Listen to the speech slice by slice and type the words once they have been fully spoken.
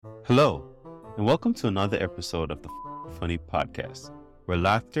Hello, and welcome to another episode of the Funny Podcast, where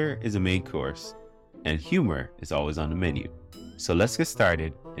laughter is a main course and humor is always on the menu. So let's get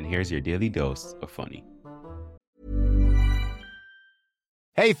started, and here's your daily dose of funny.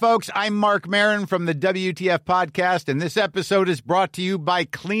 Hey folks, I'm Mark Maron from the WTF Podcast, and this episode is brought to you by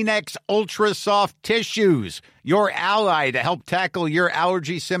Kleenex Ultra Soft Tissues, your ally to help tackle your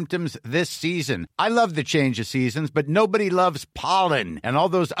allergy symptoms this season. I love the change of seasons, but nobody loves pollen and all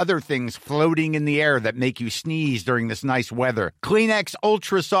those other things floating in the air that make you sneeze during this nice weather. Kleenex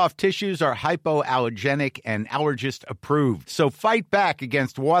Ultra Soft Tissues are hypoallergenic and allergist approved, so fight back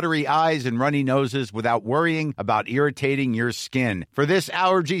against watery eyes and runny noses without worrying about irritating your skin. For this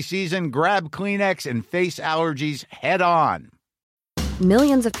allergy season, grab Kleenex and face allergies head on.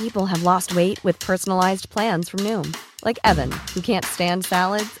 Millions of people have lost weight with personalized plans from Noom. Like Evan, who can't stand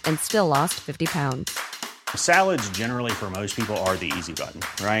salads and still lost 50 pounds. Salads generally for most people are the easy button,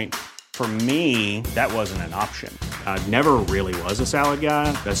 right? For me, that wasn't an option. I never really was a salad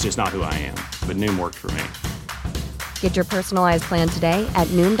guy. That's just not who I am. But Noom worked for me. Get your personalized plan today at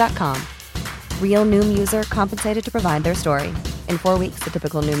Noom.com. Real Noom user compensated to provide their story. In 4 weeks, the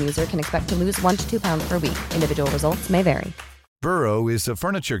typical Noom user can expect to lose 1 to 2 pounds per week. Individual results may vary. Burrow is a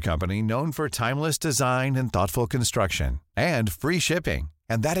furniture company known for timeless design and thoughtful construction, and free shipping,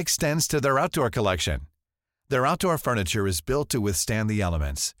 and that extends to their outdoor collection. Their outdoor furniture is built to withstand the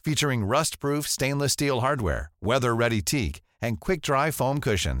elements, featuring rust-proof stainless steel hardware, weather-ready teak, and quick-dry foam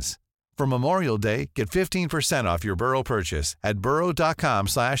cushions. For Memorial Day, get 15% off your Burrow purchase at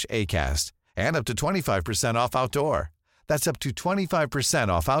burrow.com/ACAST, and up to 25% off outdoor. That's up to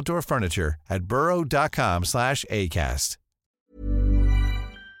 25% off outdoor furniture at burrow.com/ACAST.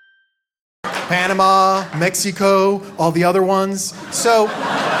 Panama, Mexico, all the other ones. So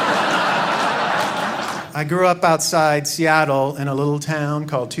I grew up outside Seattle in a little town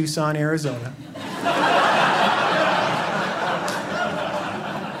called Tucson, Arizona.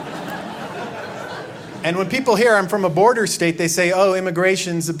 And when people hear I'm from a border state, they say, oh,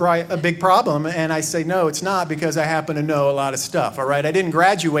 immigration's a big problem. And I say, no, it's not, because I happen to know a lot of stuff, all right? I didn't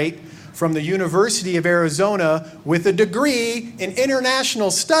graduate from the University of Arizona with a degree in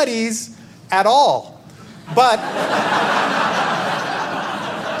international studies at all. But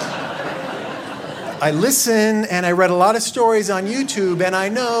I listen and I read a lot of stories on YouTube, and I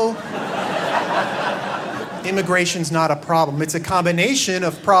know immigration's not a problem. It's a combination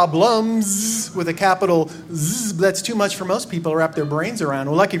of problems with a capital Z. That's too much for most people to wrap their brains around.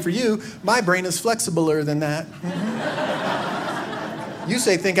 Well, lucky for you, my brain is flexibler than that. You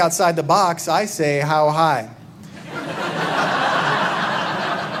say think outside the box. I say how high.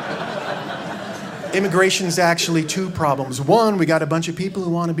 Immigration's actually two problems. One, we got a bunch of people who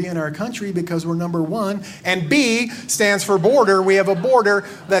want to be in our country because we're number one. And B stands for border. We have a border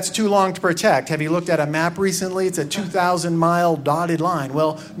that's too long to protect. Have you looked at a map recently? It's a 2,000-mile dotted line.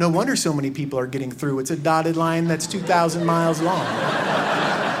 Well, no wonder so many people are getting through. It's a dotted line that's 2,000 miles long.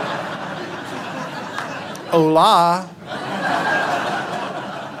 Hola.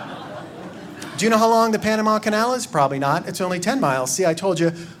 Do you know how long the Panama Canal is? Probably not. It's only 10 miles. See, I told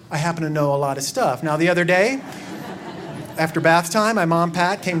you I happen to know a lot of stuff. Now, the other day, after bath time, my mom,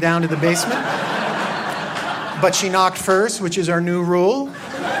 Pat, came down to the basement. But she knocked first, which is our new rule.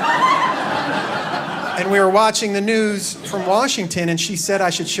 And we were watching the news from Washington, and she said I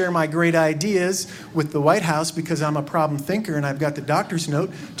should share my great ideas with the White House because I'm a problem thinker and I've got the doctor's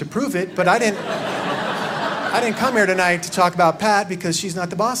note to prove it. But I didn't come here tonight to talk about Pat because she's not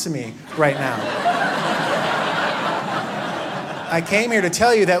the boss of me right now. I came here to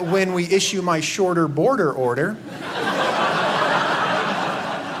tell you that when we issue my shorter border order,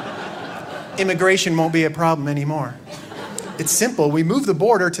 immigration won't be a problem anymore. It's simple. We move the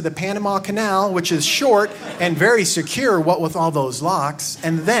border to the Panama Canal, which is short and very secure, what with all those locks,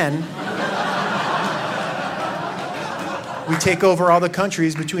 and then we take over all the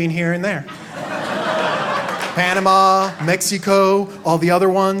countries between here and there. Panama, Mexico, all the other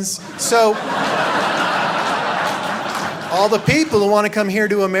ones. So all the people who want to come here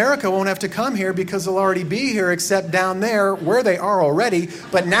to America won't have to come here because they'll already be here, except down there where they are already.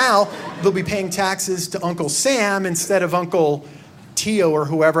 But now they'll be paying taxes to Uncle Sam instead of Uncle Tio or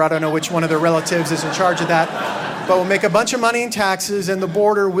whoever. I don't know which one of their relatives is in charge of that. But we'll make a bunch of money in taxes, and the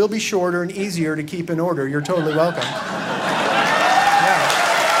border will be shorter and easier to keep in order. You're totally welcome.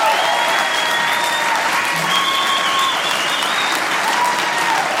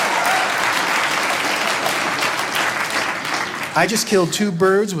 I just killed 2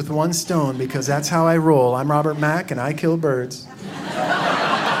 birds with 1 stone because that's how I roll. I'm Robert Mack, and I kill birds.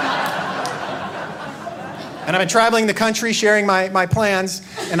 And I've been traveling the country sharing my plans,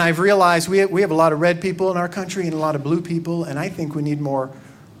 and I've realized we have a lot of red people in our country and a lot of blue people, and I think we need more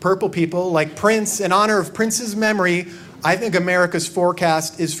purple people like Prince. In honor of Prince's memory, I think America's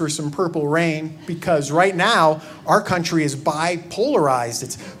forecast is for some purple rain, because right now our country is bipolarized.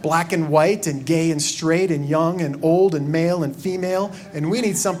 It's black and white and gay and straight and young and old and male and female, and we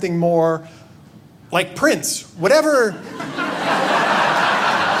need something more like Prince. Whatever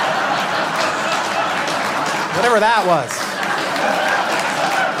that was.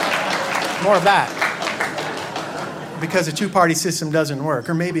 More of that. Because a two-party system doesn't work.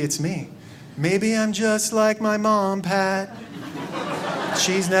 Or maybe it's me. Maybe I'm just like my mom, Pat.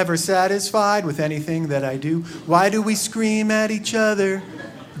 She's never satisfied with anything that I do. Why do we scream at each other?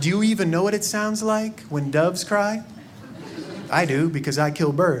 Do you even know what it sounds like when doves cry? I do, because I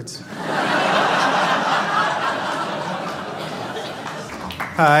kill birds.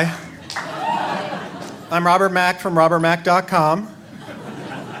 Hi. I'm Robert Mack from robertmack.com.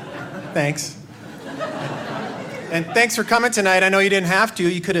 Thanks. And thanks for coming tonight. I know you didn't have to.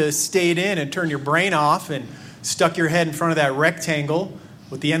 You could have stayed in and turned your brain off and stuck your head in front of that rectangle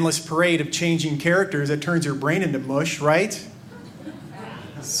with the endless parade of changing characters that turns your brain into mush, right?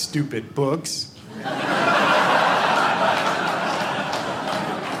 Stupid books.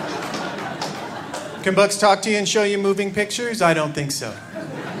 Can books talk to you and show you moving pictures? I don't think so.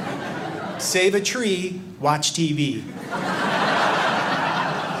 Save a tree, watch TV.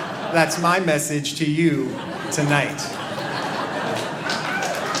 That's my message to you tonight.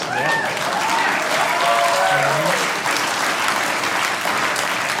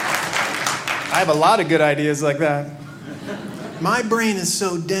 I have a lot of good ideas like that. My brain is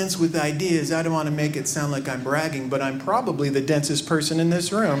so dense with ideas, I don't want to make it sound like I'm bragging, but I'm probably the densest person in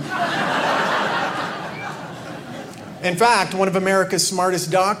this room. In fact, one of America's smartest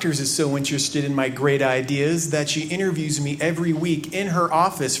doctors is so interested in my great ideas that she interviews me every week in her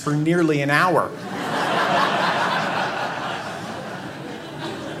office for nearly an hour.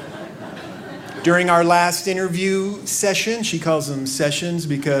 During our last interview session, she calls them sessions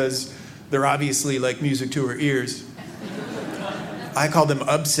because they're obviously like music to her ears. I call them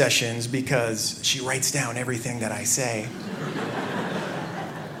obsessions because she writes down everything that I say.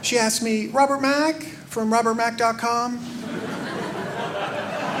 She asked me, Robert Mack from robertmack.com.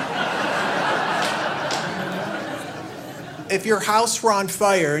 If your house were on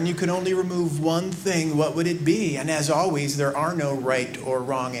fire and you could only remove one thing, what would it be? And as always, there are no right or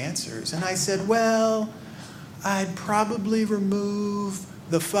wrong answers. And I said, well, I'd probably remove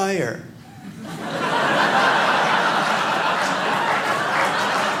the fire.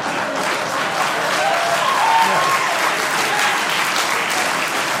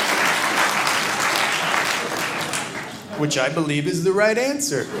 Which I believe is the right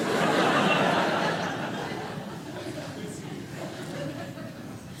answer.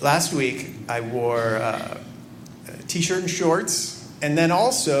 Last week, I wore a t-shirt and shorts, and then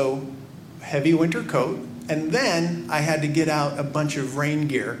also a heavy winter coat, and then I had to get out a bunch of rain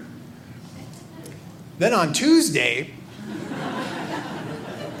gear. Then on Tuesday,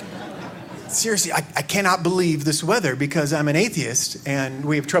 seriously, I cannot believe this weather because I'm an atheist, and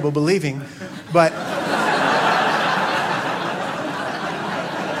we have trouble believing, but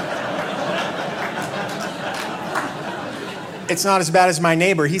it's not as bad as my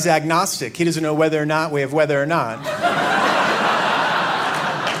neighbor. He's agnostic. He doesn't know whether or not we have weather or not.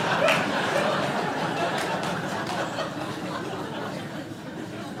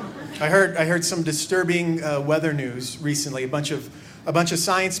 I heard some disturbing weather news recently. A bunch of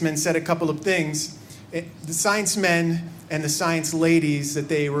science men said a couple of things. The science men and the science ladies that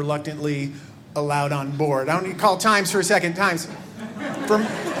they reluctantly allowed on board. I don't need to call Times for a second. Times.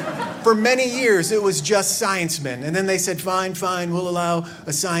 For many years, it was just science men. And then they said, fine, we'll allow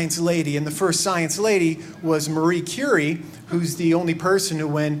a science lady. And the first science lady was Marie Curie, who's the only person who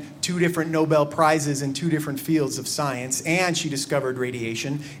won 2 different Nobel Prizes in 2 different fields of science. And she discovered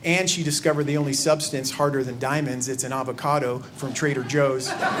radiation. And she discovered the only substance harder than diamonds. It's an avocado from Trader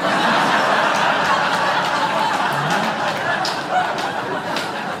Joe's.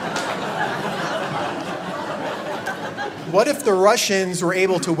 What if the Russians were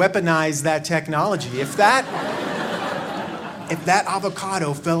able to weaponize that technology? If that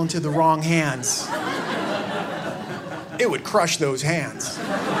avocado fell into the wrong hands, it would crush those hands.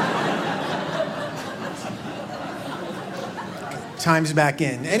 Time's back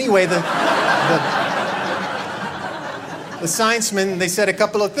in. Anyway, the science men, they said a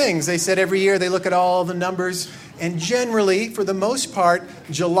couple of things. They said every year they look at all the numbers, and generally, for the most part,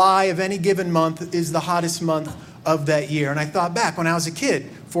 July of any given month is the hottest month of that year. And I thought back when I was a kid,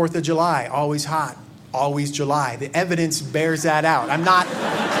 4th of July, always hot. always July. The evidence bears that out. I'm not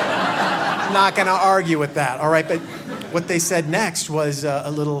going to argue with that, all right? But what they said next was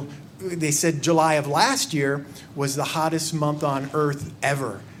they said July of last year was the hottest month on Earth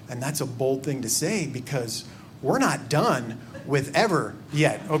ever. And that's a bold thing to say because we're not done with ever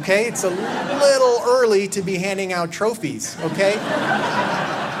yet, okay? It's a little early to be handing out trophies, okay?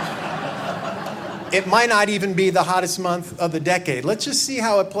 It might not even be the hottest month of the decade. Let's just see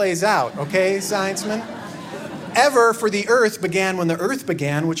how it plays out, okay, sciencemen? Ever for the Earth began when the Earth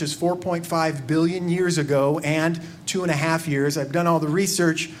began, which is 4.5 billion years ago and 2.5 years. I've done all the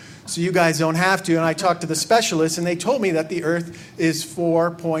research so you guys don't have to, and I talked to the specialists, and they told me that the Earth is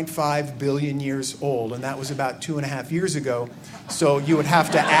 4.5 billion years old, and that was about 2.5 years ago. So you would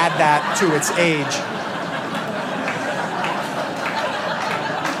have to add that to its age.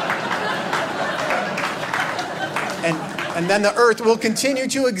 And then the Earth will continue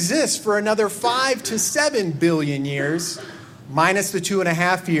to exist for another 5 to 7 billion years, minus the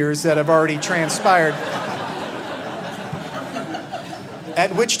 2.5 years that have already transpired.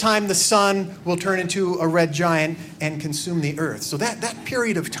 At which time the sun will turn into a red giant and consume the Earth. So that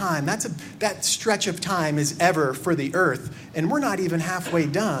period of time, that stretch of time is ever for the Earth. And we're not even halfway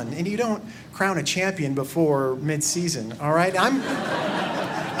done. And you don't crown a champion before mid-season, all right?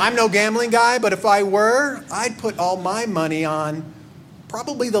 I'm no gambling guy, but if I were, I'd put all my money on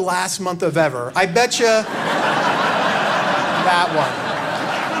probably the last month of ever. I bet you that one.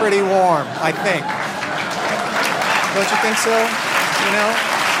 Pretty warm, I think. Don't you think so? You know?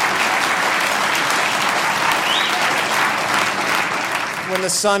 When the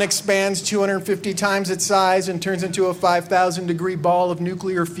sun expands 250 times its size and turns into a 5,000-degree ball of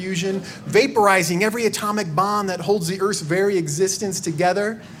nuclear fusion, vaporizing every atomic bomb that holds the Earth's very existence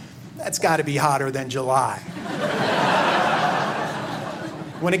together, that's got to be hotter than July.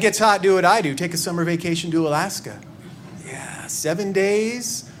 When it gets hot, do what I do. Take a summer vacation to Alaska. Yeah, 7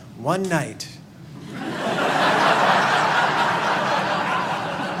 days, 1 night.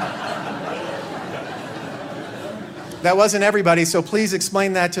 That wasn't everybody, so please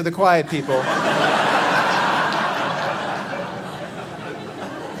explain that to the quiet people.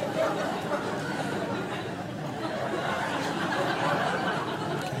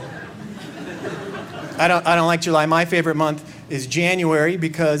 I don't like July. My favorite month is January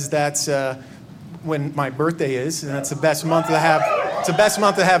because that's when my birthday is, and that's the best month to have. It's the best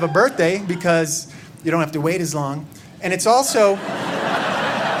month to have a birthday because you don't have to wait as long, and it's also.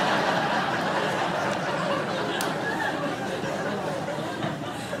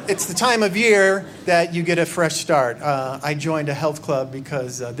 It's the time of year that you get a fresh start. I joined a health club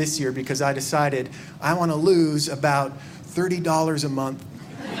because this year because I decided I want to lose about $30 a month.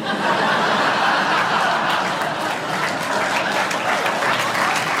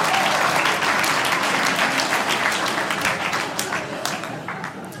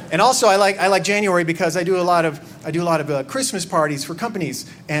 And also, I like January because I do a lot of Christmas parties for companies,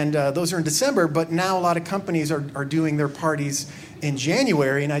 and those are in December. But now a lot of companies are doing their parties in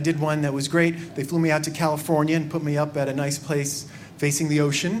January, and I did one that was great. They flew me out to California and put me up at a nice place facing the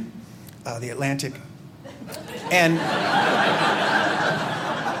ocean, the Atlantic, and.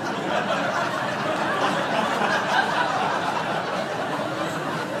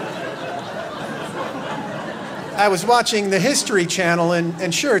 I was watching the History Channel,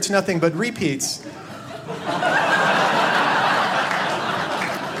 and sure, it's nothing but repeats.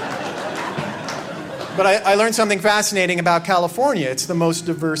 But I learned something fascinating about California. It's the most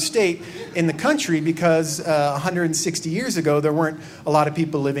diverse state in the country because 160 years ago, there weren't a lot of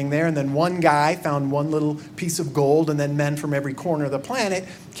people living there. And then one guy found one little piece of gold, and then men from every corner of the planet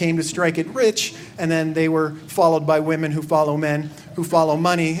came to strike it rich. And then they were followed by women who follow men who follow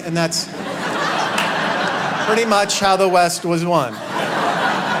money. And that's pretty much how the West was won.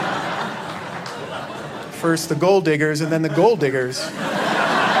 First the gold diggers, and then the gold diggers.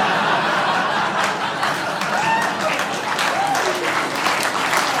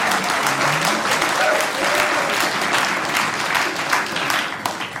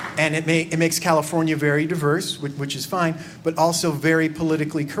 And it makes California very diverse, which is fine, but also very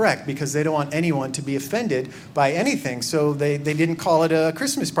politically correct because they don't want anyone to be offended by anything. So they didn't call it a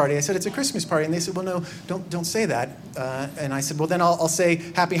Christmas party. I said, it's a Christmas party. And they said, well, no, don't say that. And I said, well, then I'll say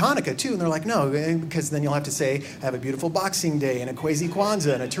Happy Hanukkah, too. And they're like, no, because then you'll have to say, have a beautiful Boxing Day and a Kwezi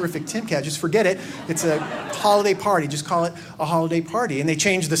Kwanzaa and a terrific Timcat. Just forget it. It's a holiday party. Just call it a holiday party. And they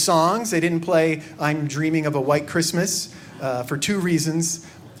changed the songs. They didn't play I'm Dreaming of a White Christmas for 2 reasons.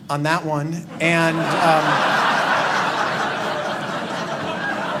 On that one, and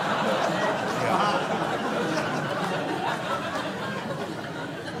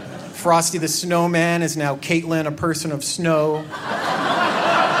Frosty the Snowman is now Caitlin, a person of snow.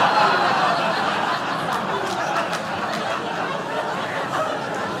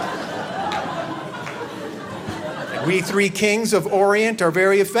 We three kings of Orient are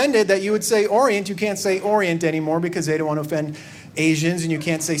very offended that you would say Orient. You can't say Orient anymore because they don't want to offend Asians, and you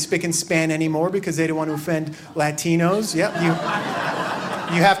can't say spick and span anymore because they don't want to offend Latinos. Yep,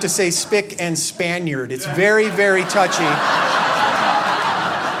 you have to say spick and Spaniard. It's very, very touchy.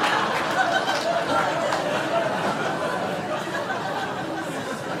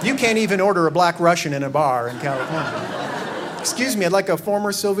 You can't even order a Black Russian in a bar in California. Excuse me, I'd like a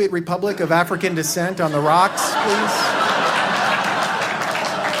former Soviet Republic of African descent on the rocks, please.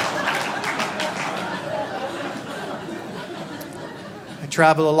 I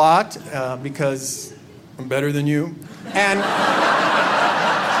travel a lot because I'm better than you. And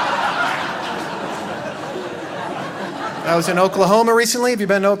I was in Oklahoma recently. Have you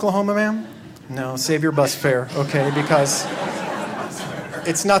been to Oklahoma, ma'am? No, save your bus fare, okay? Because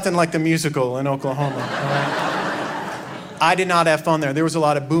it's nothing like the musical in Oklahoma, all right? I did not have fun there. There was a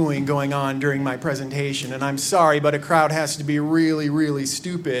lot of booing going on during my presentation, and I'm sorry, but a crowd has to be really, really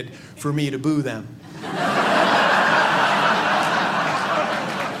stupid for me to boo them.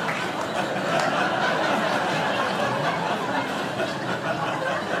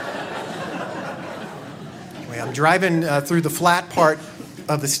 Anyway, I'm driving through the flat part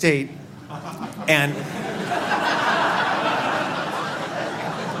of the state, and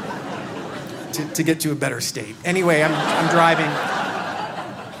to get to a better state. Anyway, I'm driving.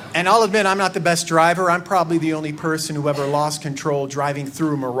 And I'll admit, I'm not the best driver. I'm probably the only person who ever lost control driving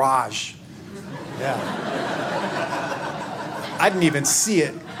through a mirage. Yeah. I didn't even see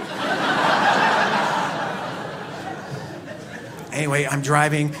it. Anyway, I'm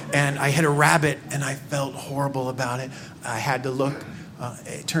driving, and I hit a rabbit, and I felt horrible about it. I had to look.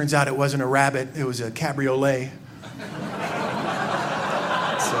 It turns out it wasn't a rabbit. It was a cabriolet.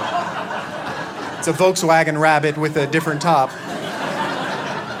 It's a Volkswagen Rabbit with a different top.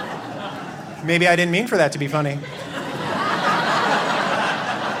 Maybe I didn't mean for that to be funny.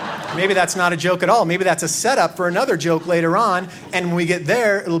 Maybe that's not a joke at all. Maybe that's a setup for another joke later on, and when we get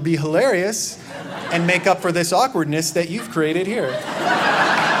there, it'll be hilarious and make up for this awkwardness that you've created here.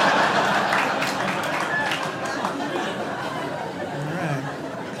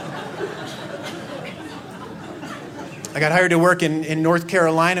 I got hired to work in North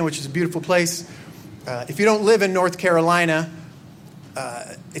Carolina, which is a beautiful place. If you don't live in North Carolina,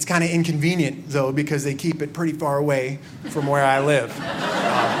 it's kind of inconvenient, though, because they keep it pretty far away from where I live.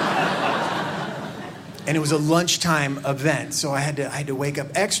 And it was a lunchtime event, so I had to wake up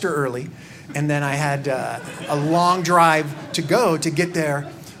extra early, and then I had a long drive to go to get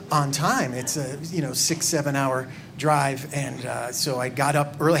there on time. It's a 6-7 hour drive, and so I got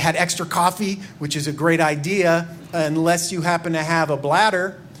up early, had extra coffee, which is a great idea unless you happen to have a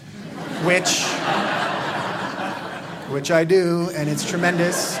bladder, which I do, and it's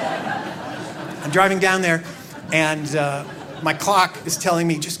tremendous. I'm driving down there, and my clock is telling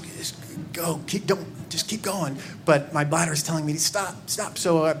me just go, just keep going. But my bladder is telling me to stop.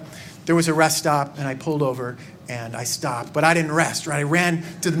 So there was a rest stop, and I pulled over, and I stopped. But I didn't rest, right? I ran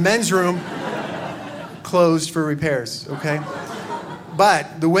to the men's room, closed for repairs, okay?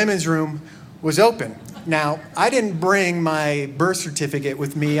 But the women's room was open. Now, I didn't bring my birth certificate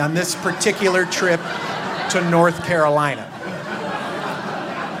with me on this particular trip to North Carolina.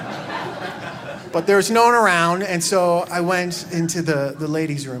 But there's no one around, and so I went into the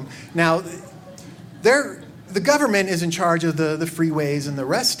ladies' room. Now, the government is in charge of the freeways and the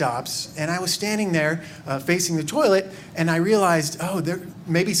rest stops, and I was standing there facing the toilet, and I realized,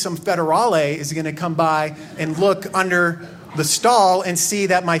 maybe some federale is going to come by and look under the stall and see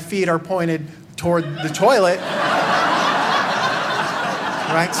that my feet are pointed toward the toilet.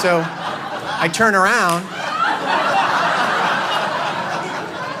 Right? So I turn around,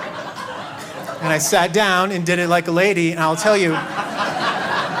 and I sat down and did it like a lady, and I'll tell you,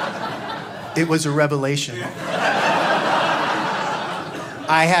 it was a revelation.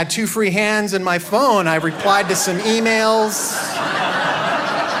 I had 2 free hands and my phone. I replied to some emails,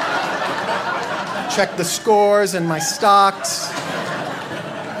 checked the scores and my stocks,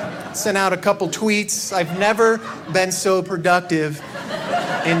 sent out a couple tweets. I've never been so productive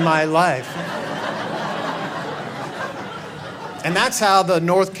in my life. And that's how the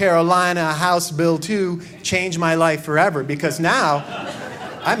North Carolina House Bill 2 changed my life forever, because now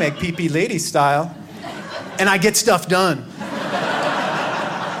I make pee-pee lady style and I get stuff done.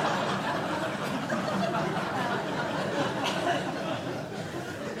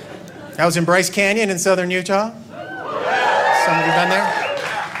 I was in Bryce Canyon in southern Utah. Some of you been there?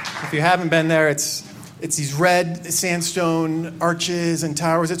 If you haven't been there, it's these red sandstone arches and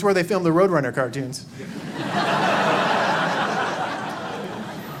towers. It's where they filmed the Roadrunner cartoons.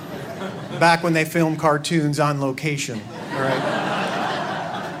 Back when they filmed cartoons on location, all right?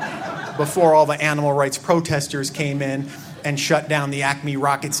 Before all the animal rights protesters came in and shut down the Acme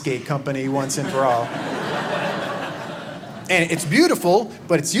Rocket Skate Company once and for all. And it's beautiful,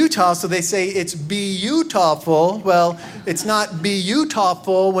 but it's Utah, so they say it's beautiful. Well, it's not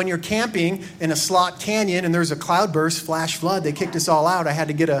beautiful when you're camping in a slot canyon and there's a cloudburst, flash flood. They kicked us all out. I had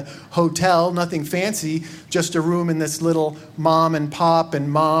to get a hotel, nothing fancy, just a room in this little mom and pop and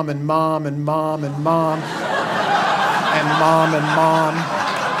mom and mom and mom and mom and mom and mom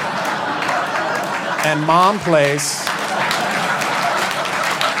and mom place.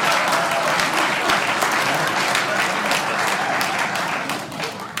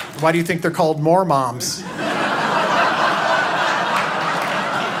 Why do you think they're called more moms?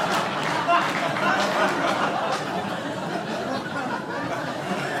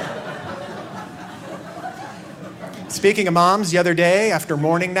 Speaking of moms, the other day after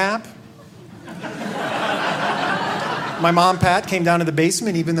morning nap, my mom, Pat, came down to the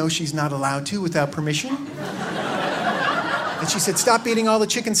basement even though she's not allowed to without permission. And she said, stop eating all the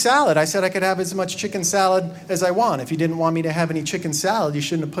chicken salad. I said I could have as much chicken salad as I want. If you didn't want me to have any chicken salad, you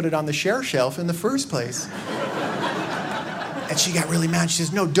shouldn't have put it on the share shelf in the first place. And she got really mad. She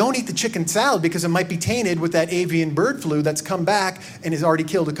says, no, don't eat the chicken salad because it might be tainted with that avian bird flu that's come back and has already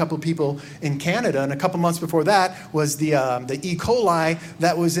killed a couple of people in Canada. And a couple months before that was the E. coli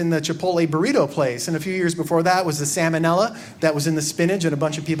that was in the Chipotle burrito place. And a few years before that was the salmonella that was in the spinach, and a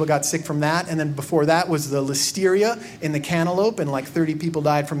bunch of people got sick from that. And then before that was the listeria in the cantaloupe, and like 30 people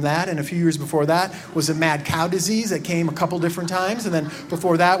died from that. And a few years before that was a mad cow disease that came a couple different times. And then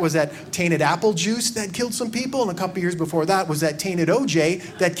before that was that tainted apple juice that killed some people. And a couple years before that was that tainted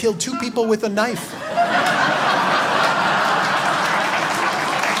OJ that killed 2 people with a knife.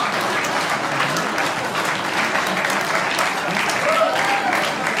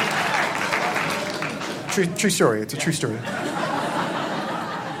 True story. It's a true story.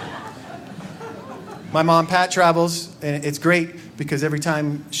 My mom, Pat, travels, and it's great because every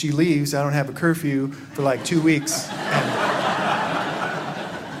time she leaves, I don't have a curfew for like 2 weeks.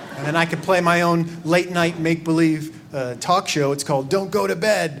 And then I could play my own late-night make-believe talk show. It's called Don't Go to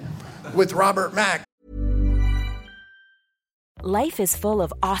Bed with Robert Mack. Life is full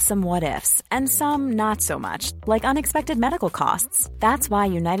of awesome what-ifs, and some not so much, like unexpected medical costs. That's why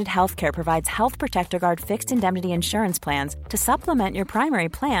United Healthcare provides Health Protector Guard fixed indemnity insurance plans to supplement your primary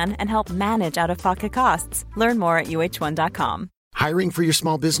plan and help manage out-of-pocket costs. Learn more at uh1.com. Hiring for your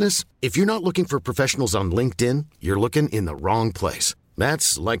small business? If you're not looking for professionals on LinkedIn, you're looking in the wrong place.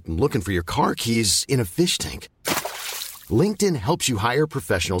 That's like looking for your car keys in a fish tank. LinkedIn helps you hire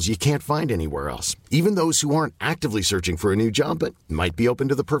professionals you can't find anywhere else, even those who aren't actively searching for a new job but might be open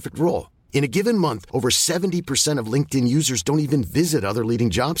to the perfect role. In a given month, over 70% of LinkedIn users don't even visit other leading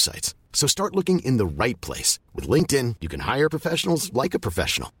job sites. So start looking in the right place. With LinkedIn, you can hire professionals like a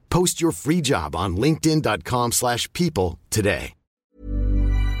professional. Post your free job on linkedin.com/people today.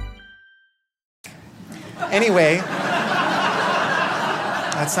 Anyway,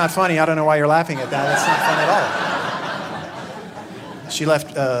 that's not funny. I don't know why you're laughing at that. That's not fun at all. She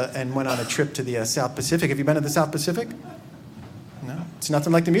left and went on a trip to the South Pacific. Have you been to the South Pacific? No? It's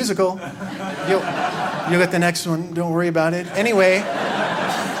nothing like the musical. You'll get the next one. Don't worry about it. Anyway,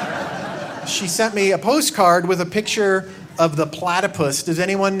 she sent me a postcard with a picture of the platypus. Does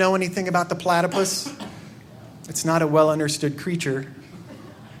anyone know anything about the platypus? It's not a well-understood creature.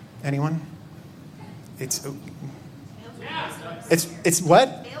 Anyone? It's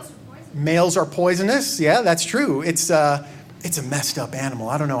what? Males are poisonous. Yeah, that's true. It's a messed up animal.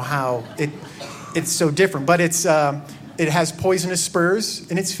 I don't know how it's so different, but it has poisonous spurs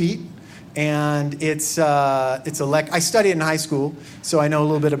in its feet, and I studied it in high school, so I know a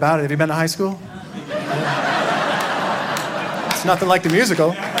little bit about it. Have you been to high school? It's nothing like the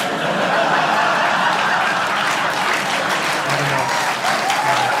musical.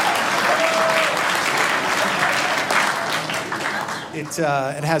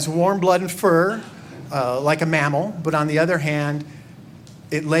 It has warm blood and fur, like a mammal, but on the other hand,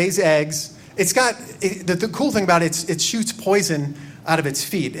 it lays eggs. The cool thing about it shoots poison out of its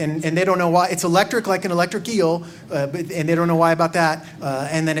feet, and they don't know why. It's electric, like an electric eel, and they don't know why about that.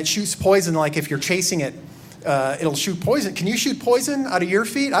 And then it shoots poison, like if you're chasing it, it'll shoot poison. Can you shoot poison out of your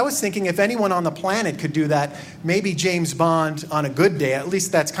feet? I was thinking if anyone on the planet could do that, maybe James Bond on a good day. At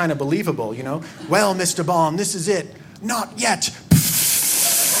least that's kind of believable, you know? Well, Mr. Bond, this is it. Not yet.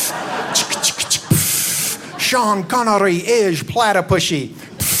 Sean Connery is platypushy.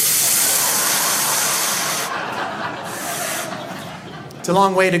 a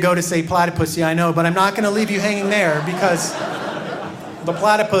long way to go to say platypus, I know, but I'm not going to leave you hanging there because the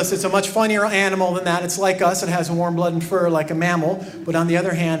platypus is a much funnier animal than that. It's like us. It has warm blood and fur like a mammal, but on the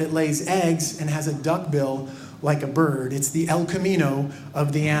other hand, it lays eggs and has a duck bill like a bird. It's the El Camino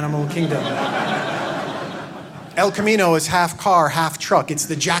of the animal kingdom. El Camino is half car, half truck. It's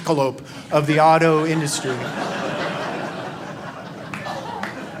the jackalope of the auto industry.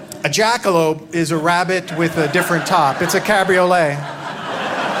 A jackalope is a rabbit with a different top. It's a cabriolet.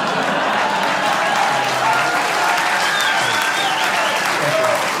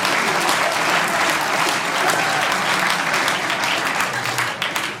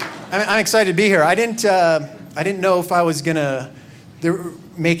 I'm excited to be here. I didn't know if I was gonna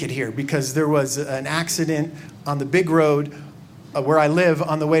make it here because there was an accident on the big road where I live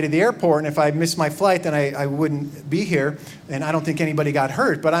on the way to the airport, and if I missed my flight, then I wouldn't be here, and I don't think anybody got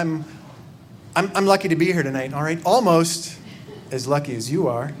hurt, but I'm lucky to be here tonight, all right? Almost as lucky as you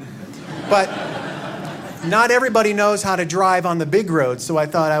are. But not everybody knows how to drive on the big road, so I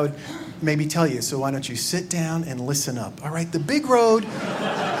thought I would maybe tell you, so why don't you sit down and listen up, all right? The big road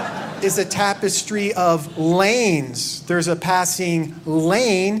is a tapestry of lanes. There's a passing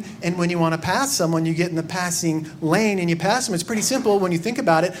lane, and when you want to pass someone, you get in the passing lane and you pass them. It's pretty simple when you think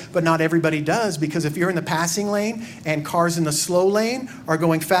about it, but not everybody does, because if you're in the passing lane and cars in the slow lane are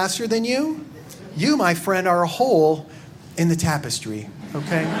going faster than you, my friend, are a hole in the tapestry,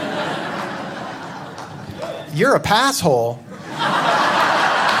 okay? You're a pass hole.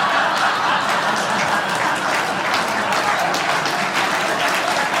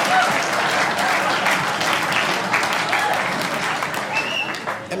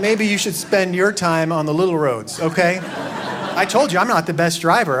 Maybe you should spend your time on the little roads, okay? I told you I'm not the best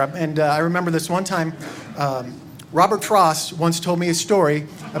driver, and I remember this one time, Robert Frost once told me a story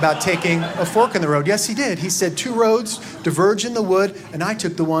about taking a fork in the road. Yes, he did. He said 2 roads diverge in the wood, and I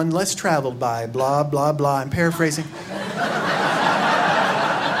took the one less traveled by, blah, blah, blah. I'm paraphrasing.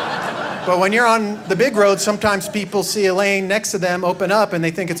 But when you're on the big road, sometimes people see a lane next to them open up and they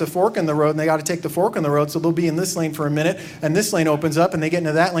think it's a fork in the road and they got to take the fork in the road, so they'll be in this lane for a minute and this lane opens up and they get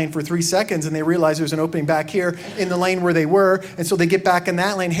into that lane for 3 seconds and they realize there's an opening back here in the lane where they were, and so they get back in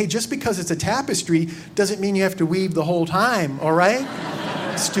that lane. Hey, just because it's a tapestry doesn't mean you have to weave the whole time, all right?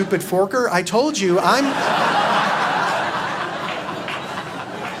 Stupid forker. I told you, I'm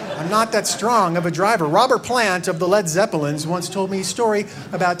not that strong of a driver. Robert Plant of the Led Zeppelins once told me a story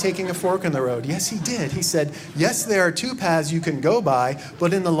about taking a fork in the road. Yes, he did. He said, yes, there are 2 paths you can go by,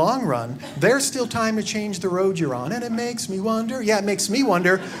 but in the long run, there's still time to change the road you're on. And it makes me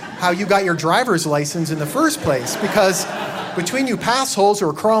wonder, how you got your driver's license in the first place. Because between you passholes who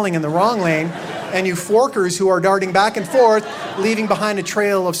are crawling in the wrong lane and you forkers who are darting back and forth, leaving behind a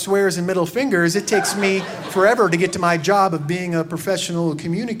trail of swears and middle fingers, it takes me forever to get to my job of being a professional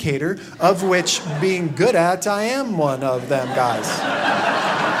communicator, of which being good at, I am one of them guys.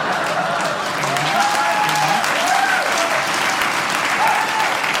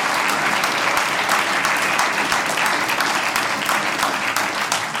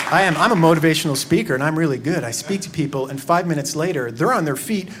 I'm a motivational speaker, and I'm really good. I speak to people, and 5 minutes later, they're on their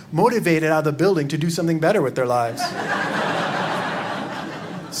feet, motivated out of the building to do something better with their lives.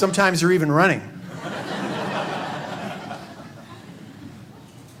 Sometimes they're even running.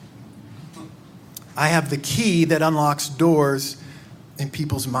 I have the key that unlocks doors in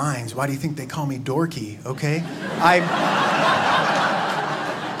people's minds. Why do you think they call me Dorky, okay?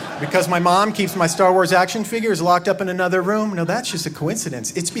 Because my mom keeps my Star Wars action figures locked up in another room? No, that's just a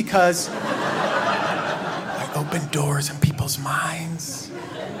coincidence. It's because I open doors in people's minds,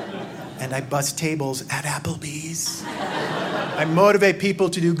 and I bust tables at Applebee's. I motivate people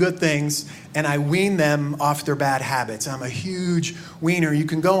to do good things, and I wean them off their bad habits. I'm a huge wiener. You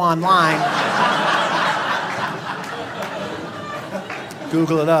can go online,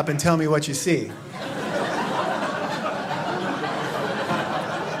 Google it up, and tell me what you see.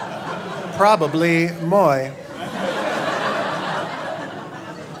 Probably moi.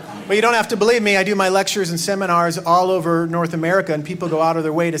 But you don't have to believe me. I do my lectures and seminars all over North America, and people go out of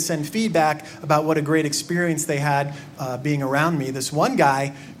their way to send feedback about what a great experience they had being around me. This one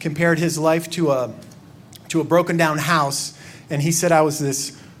guy compared his life to a broken down house, and he said I was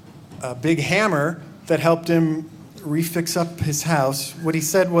this big hammer that helped him refix up his house. What he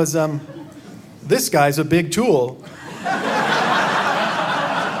said was, this guy's a big tool.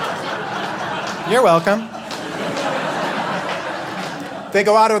 You're welcome. They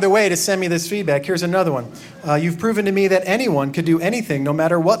go out of their way to send me this feedback. Here's another one. You've proven to me that anyone could do anything, no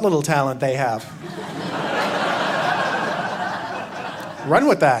matter what little talent they have. Run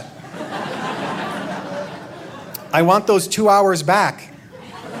with that. I want those 2 hours back.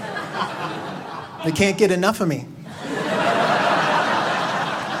 They can't get enough of me.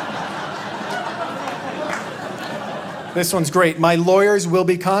 This one's great. My lawyers will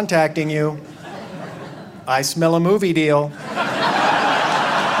be contacting you. I smell a movie deal.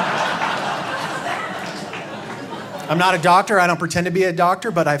 I'm not a doctor. I don't pretend to be a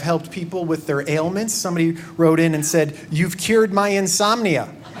doctor, but I've helped people with their ailments. Somebody wrote in and said, "You've cured my insomnia."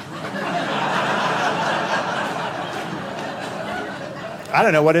 I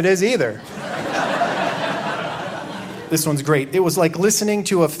don't know what it is either. This one's great. It was like listening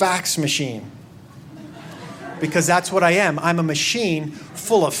to a fax machine. Because that's what I am. I'm a machine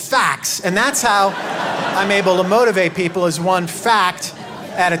full of facts. And that's how I'm able to motivate people, is one fact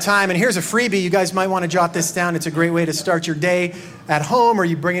at a time. And here's a freebie. You guys might want to jot this down. It's a great way to start your day at home, or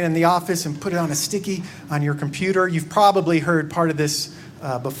you bring it in the office and put it on a sticky on your computer. You've probably heard part of this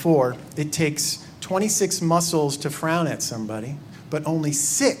before. It takes 26 muscles to frown at somebody, but only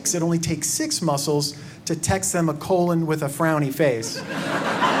 6. It only takes 6 muscles to text them a colon with a frowny face.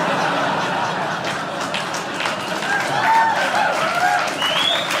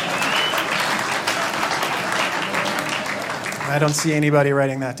 I don't see anybody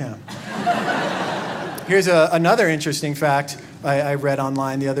writing that down. Here's another interesting fact I read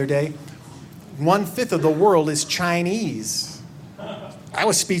online the other day. 1/5 of the world is Chinese. I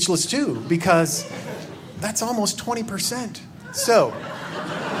was speechless too, because that's almost 20%. So,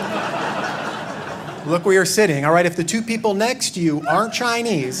 look where you're sitting, all right? If the 2 people next to you aren't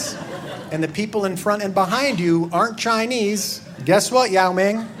Chinese, and the people in front and behind you aren't Chinese, guess what, Yao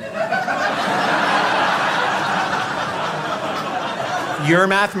Ming? You're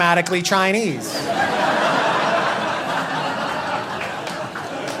mathematically Chinese.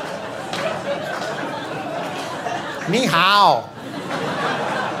 Ni hao.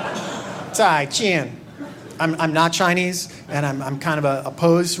 再见. I'm not Chinese, and I'm kind of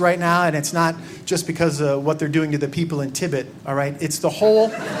opposed right now, and it's not just because of what they're doing to the people in Tibet, all right? It's the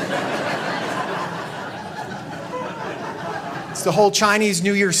whole Chinese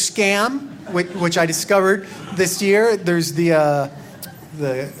New Year scam, which I discovered this year. There's the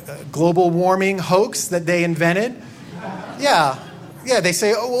global warming hoax that they invented. Yeah, they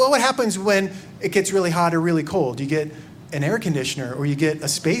say, oh, well, what happens when it gets really hot or really cold? You get an air conditioner or you get a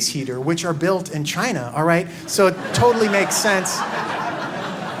space heater, which are built in China, all right? So it totally makes sense.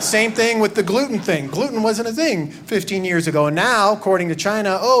 Same thing with the gluten thing. Gluten wasn't a thing 15 years ago. And now, according to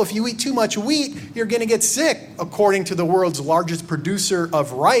China, if you eat too much wheat, you're going to get sick, according to the world's largest producer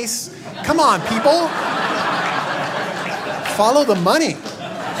of rice. Come on, people. Follow the money.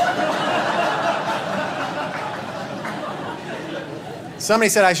 Somebody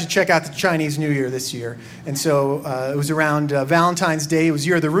said I should check out the Chinese New Year this year. And so it was around Valentine's Day. It was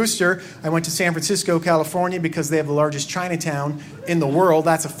Year of the Rooster. I went to San Francisco, California, because they have the largest Chinatown in the world.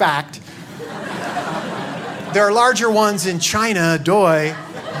 That's a fact. There are larger ones in China, doy,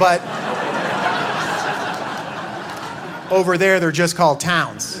 but over there they're just called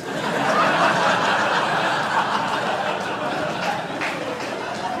towns.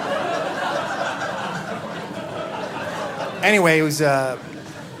 Anyway, it was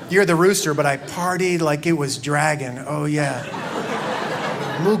Year of the Rooster, but I partied like it was Dragon. Oh, yeah.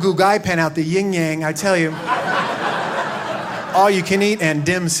 Mugu Gai Pen out the yin yang, I tell you. All you can eat and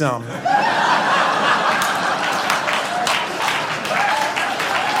dim sum.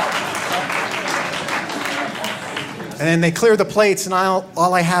 And then they clear the plates, and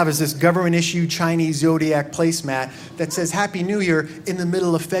all I have is this government-issued Chinese zodiac placemat that says Happy New Year in the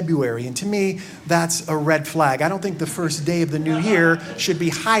middle of February. And to me, that's a red flag. I don't think the first day of the new year should be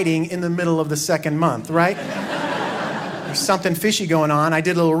hiding in the middle of the second month, right? There's something fishy going on. I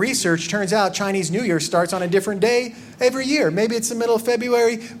did a little research. Turns out Chinese New Year starts on a different day every year. Maybe it's the middle of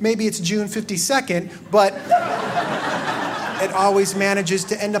February, maybe it's June 52nd, but it always manages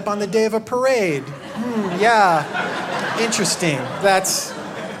to end up on the day of a parade. Yeah. Interesting. That's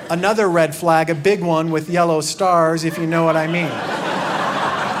another red flag, a big one with yellow stars, if you know what I mean.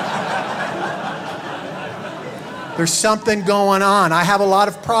 There's something going on. I have a lot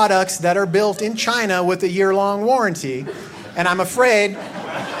of products that are built in China with a year-long warranty, and I'm afraid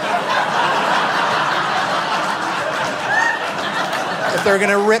that they're going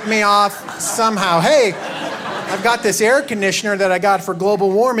to rip me off somehow. Hey, I've got this air conditioner that I got for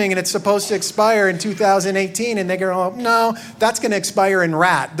global warming, and it's supposed to expire in 2018, and they go, oh, no, that's going to expire in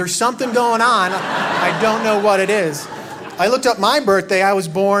rat. There's something going on. I don't know what it is. I looked up my birthday. I was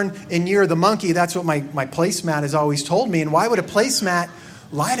born in Year of the Monkey. That's what my placemat has always told me. And why would a placemat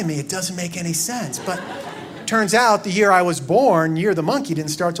lie to me? It doesn't make any sense. But turns out the year I was born, Year of the Monkey,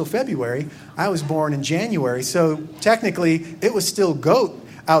 didn't start till February. I was born in January. So technically, it was still goat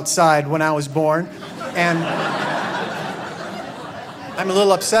outside when I was born. And I'm a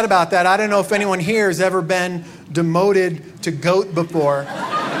little upset about that. I don't know if anyone here has ever been demoted to goat before.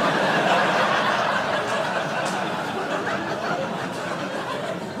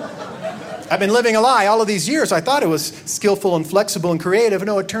 I've been living a lie all of these years. I thought it was skillful and flexible and creative.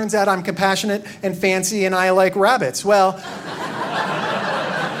 No, it turns out I'm compassionate and fancy and I like rabbits. Well,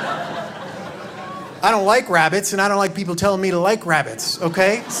 I don't like rabbits and I don't like people telling me to like rabbits,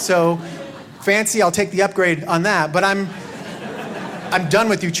 okay? So, fancy, I'll take the upgrade on that. But I'm done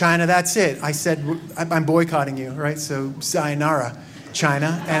with you, China. That's it. I said, I'm boycotting you, right? So, sayonara,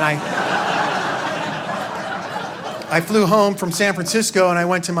 China. And I flew home from San Francisco and I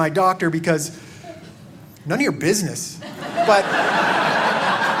went to my doctor because none of your business. But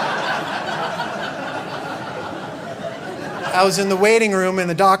I was in the waiting room in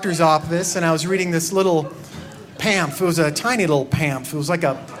the doctor's office and I was reading this little pamphlet. It was a tiny little pamphlet. It was like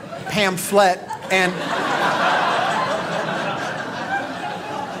a pamphlet. And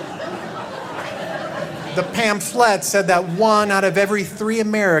the pamphlet said that 1 out of every 3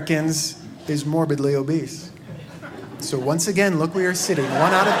 Americans is morbidly obese. So once again, look where you're sitting. 1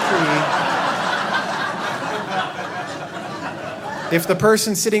 out of 3. If the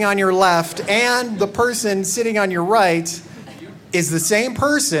person sitting on your left and the person sitting on your right is the same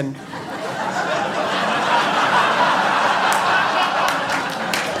person,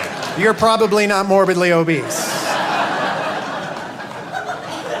 you're probably not morbidly obese.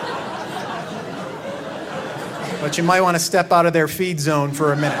 But you might want to step out of their feed zone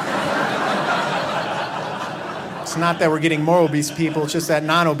for a minute. It's not that we're getting more obese people, it's just that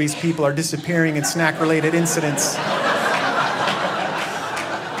non-obese people are disappearing in snack-related incidents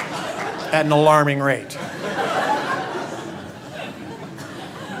at an alarming rate.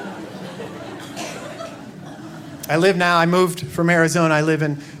 I moved from Arizona. I live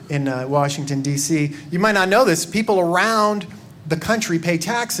in Washington, D.C. You might not know this. People around the country pay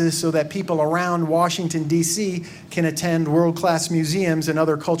taxes so that people around Washington, D.C. can attend world-class museums and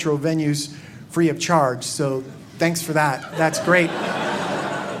other cultural venues free of charge. So thanks for that. That's great.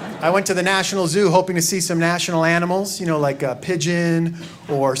 I went to the National Zoo hoping to see some national animals, like a pigeon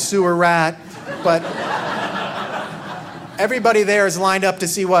or sewer rat. But everybody there is lined up to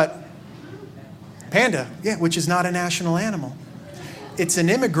see what? Panda, yeah, which is not a national animal. It's an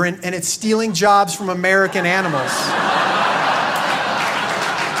immigrant and it's stealing jobs from American animals.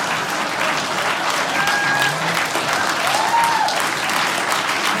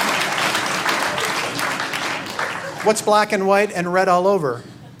 What's black and white and red all over?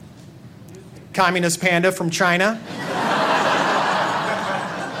 Communist panda from China.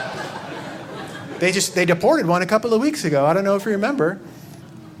 They deported one a couple of weeks ago. I don't know if you remember.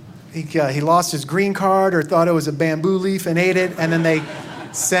 He lost his green card or thought it was a bamboo leaf and ate it, and then they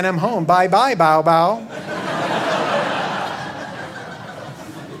sent him home. Bye-bye, bow-bow.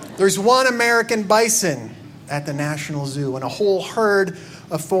 There's one American bison at the National Zoo and a whole herd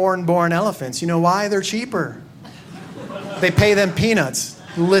of foreign-born elephants. You know why? They're cheaper. They pay them peanuts.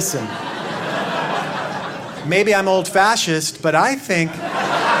 Listen. Maybe I'm old-fashioned, but I think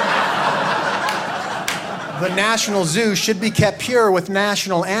the National Zoo should be kept pure with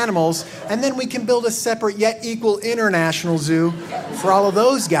national animals, and then we can build a separate yet equal international zoo for all of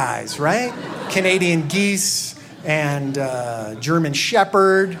those guys, right? Canadian geese and German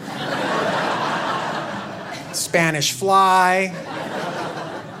shepherd, Spanish fly.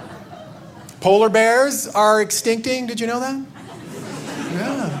 Polar bears are extincting. Did you know that?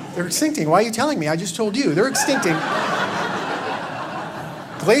 Yeah, they're extincting. Why are you telling me? I just told you. They're extincting.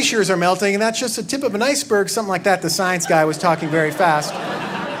 Glaciers are melting, and that's just the tip of an iceberg, something like that. The science guy was talking very fast.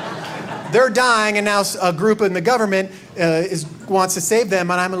 They're dying, and now a group in the government wants to save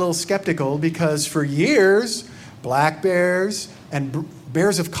them, and I'm a little skeptical because for years, black bears and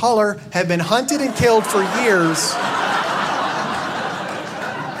bears of color have been hunted and killed for years.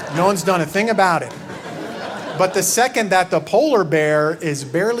 No one's done a thing about it. But the second that the polar bear is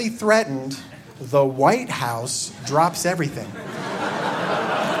barely threatened, the White House drops everything.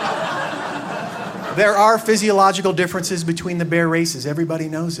 There are physiological differences between the bear races. Everybody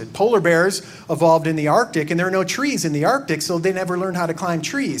knows it. Polar bears evolved in the Arctic, and there are no trees in the Arctic, so they never learned how to climb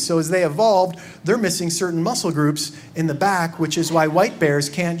trees. So as they evolved, they're missing certain muscle groups in the back, which is why white bears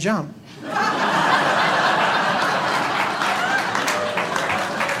can't jump.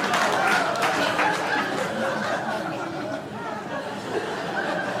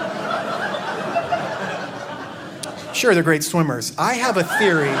 Sure, they're great swimmers. I have a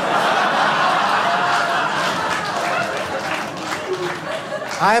theory.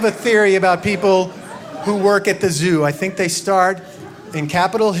 I have a theory about people who work at the zoo. I think they start in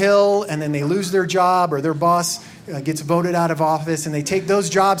Capitol Hill, and then they lose their job, or their boss gets voted out of office, and they take those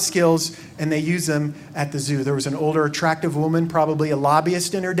job skills and they use them at the zoo. There was an older, attractive woman, probably a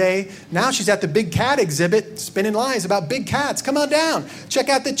lobbyist in her day. Now she's at the big cat exhibit, spinning lies about big cats. Come on down. Check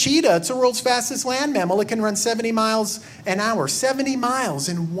out the cheetah. It's the world's fastest land mammal. It can run 70 miles an hour. 70 miles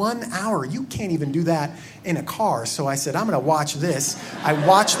in 1 hour. You can't even do that in a car. So I said, I'm going to watch this. I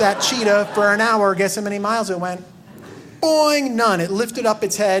watched that cheetah for an hour. Guess how many miles it went? Boing, none. It lifted up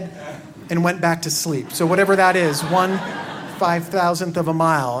its head and went back to sleep. So whatever that is, 1/5,000th of a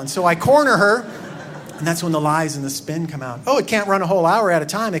mile. And so I corner her, and that's when the lies and the spin come out. Oh, it can't run a whole hour at a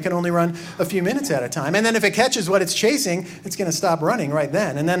time. It can only run a few minutes at a time. And then if it catches what it's chasing, it's going to stop running right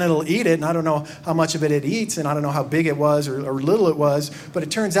then. And then it'll eat it, and I don't know how much of it eats, and I don't know how big it was or little it was, but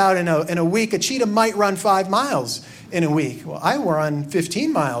it turns out in a week, a cheetah might run 5 miles in a week. Well, I run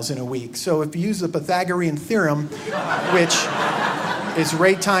 15 miles in a week. So if you use the Pythagorean theorem, which is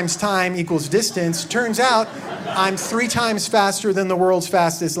rate times time equals distance, turns out I'm 3 times faster than the world's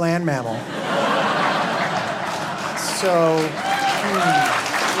fastest land mammal. So,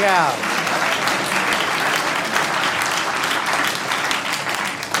 yeah.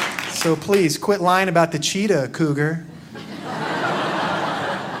 So please, quit lying about the cheetah, cougar.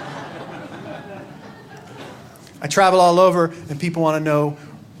 I travel all over, and people want to know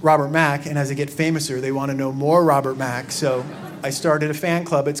Robert Mack, and as I get famouser, they want to know more Robert Mack. So I started a fan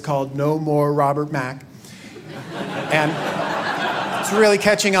club. It's called No More Robert Mack. And it's really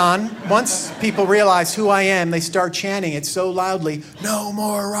catching on. Once people realize who I am, they start chanting it so loudly, no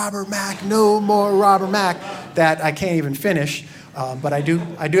more Robert Mack, no more Robert Mack, that I can't even finish. But I do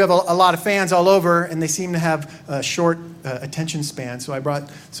have a lot of fans all over, and they seem to have a short attention span. So I brought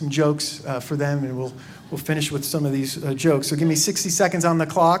some jokes for them, and we'll finish with some of these jokes. So give me 60 seconds on the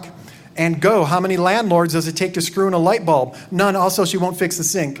clock, and go. How many landlords does it take to screw in a light bulb? None. Also, she won't fix the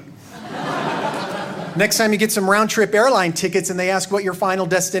sink. Next time you get some round-trip airline tickets and they ask what your final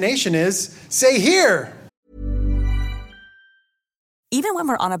destination is, say here. Even when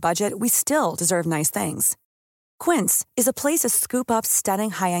we're on a budget, we still deserve nice things. Quince is a place to scoop up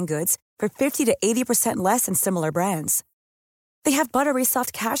stunning high-end goods for 50 to 80% less than similar brands. They have buttery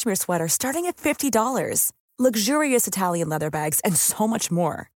soft cashmere sweaters starting at $50, luxurious Italian leather bags, and so much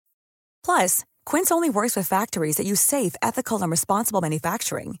more. Plus, Quince only works with factories that use safe, ethical, and responsible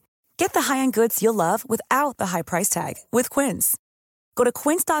manufacturing. Get the high-end goods you'll love without the high price tag with Quince. Go to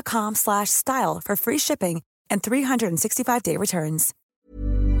quince.com/style for free shipping and 365-day returns.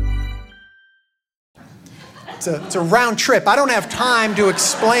 It's a round trip. I don't have time to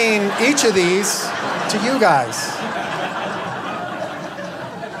explain each of these to you guys.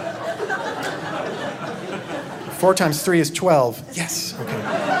 Four times 3 is 12. Yes, okay.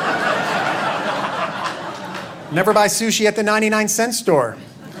 Never buy sushi at the 99-cent store.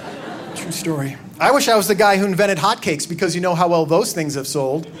 True story. I wish I was the guy who invented hotcakes, because you know how well those things have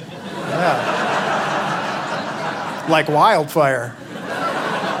sold. Yeah. Like wildfire.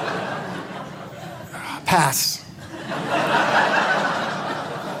 Pass.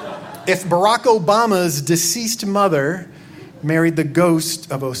 If Barack Obama's deceased mother married the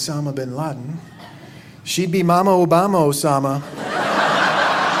ghost of Osama bin Laden, she'd be Mama Obama Osama.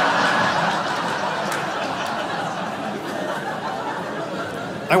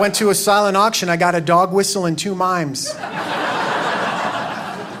 I went to a silent auction. I got a dog whistle and 2 mimes.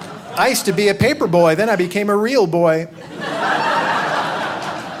 I used to be a paper boy, then I became a real boy.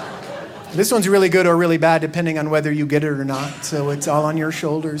 This one's really good or really bad, depending on whether you get it or not. So it's all on your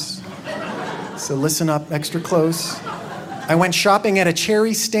shoulders. So listen up extra close. I went shopping at a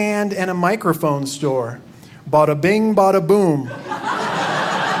cherry stand and a microphone store. Bada bing, bada boom.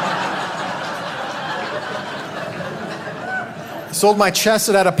 Sold my chest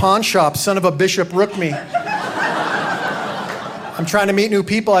at a pawn shop. Son of a bishop rooked me. I'm trying to meet new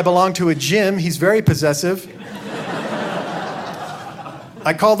people. I belong to a gym. He's very possessive.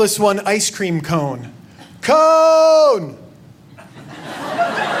 I call this one ice cream cone. Cone!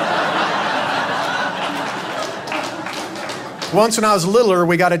 Once when I was littler,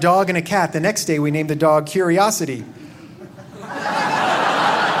 we got a dog and a cat. The next day, we named the dog Curiosity.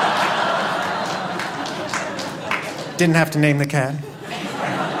 Didn't have to name the cat.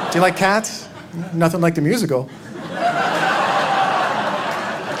 Do you like cats? Nothing like the musical.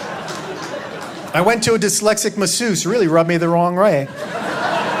 I went to a dyslexic masseuse, really rubbed me the wrong way.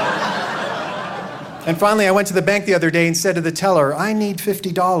 And finally, I went to the bank the other day and said to the teller, I need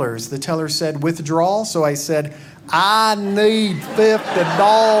 $50. The teller said, withdrawal? So I said, I need $50.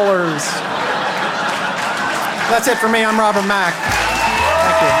 That's it for me. I'm Robert Mack.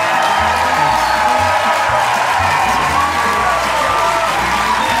 Thank you.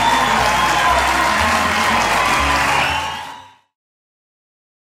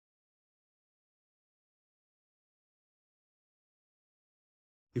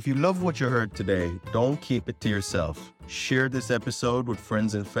 If you love what you heard today, don't keep it to yourself. Share this episode with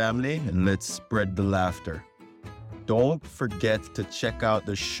friends and family, and let's spread the laughter. Don't forget to check out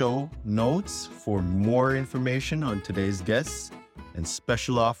the show notes for more information on today's guests and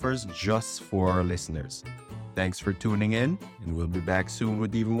special offers just for our listeners. Thanks for tuning in, and we'll be back soon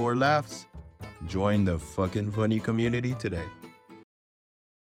with even more laughs. Join the fucking funny community today.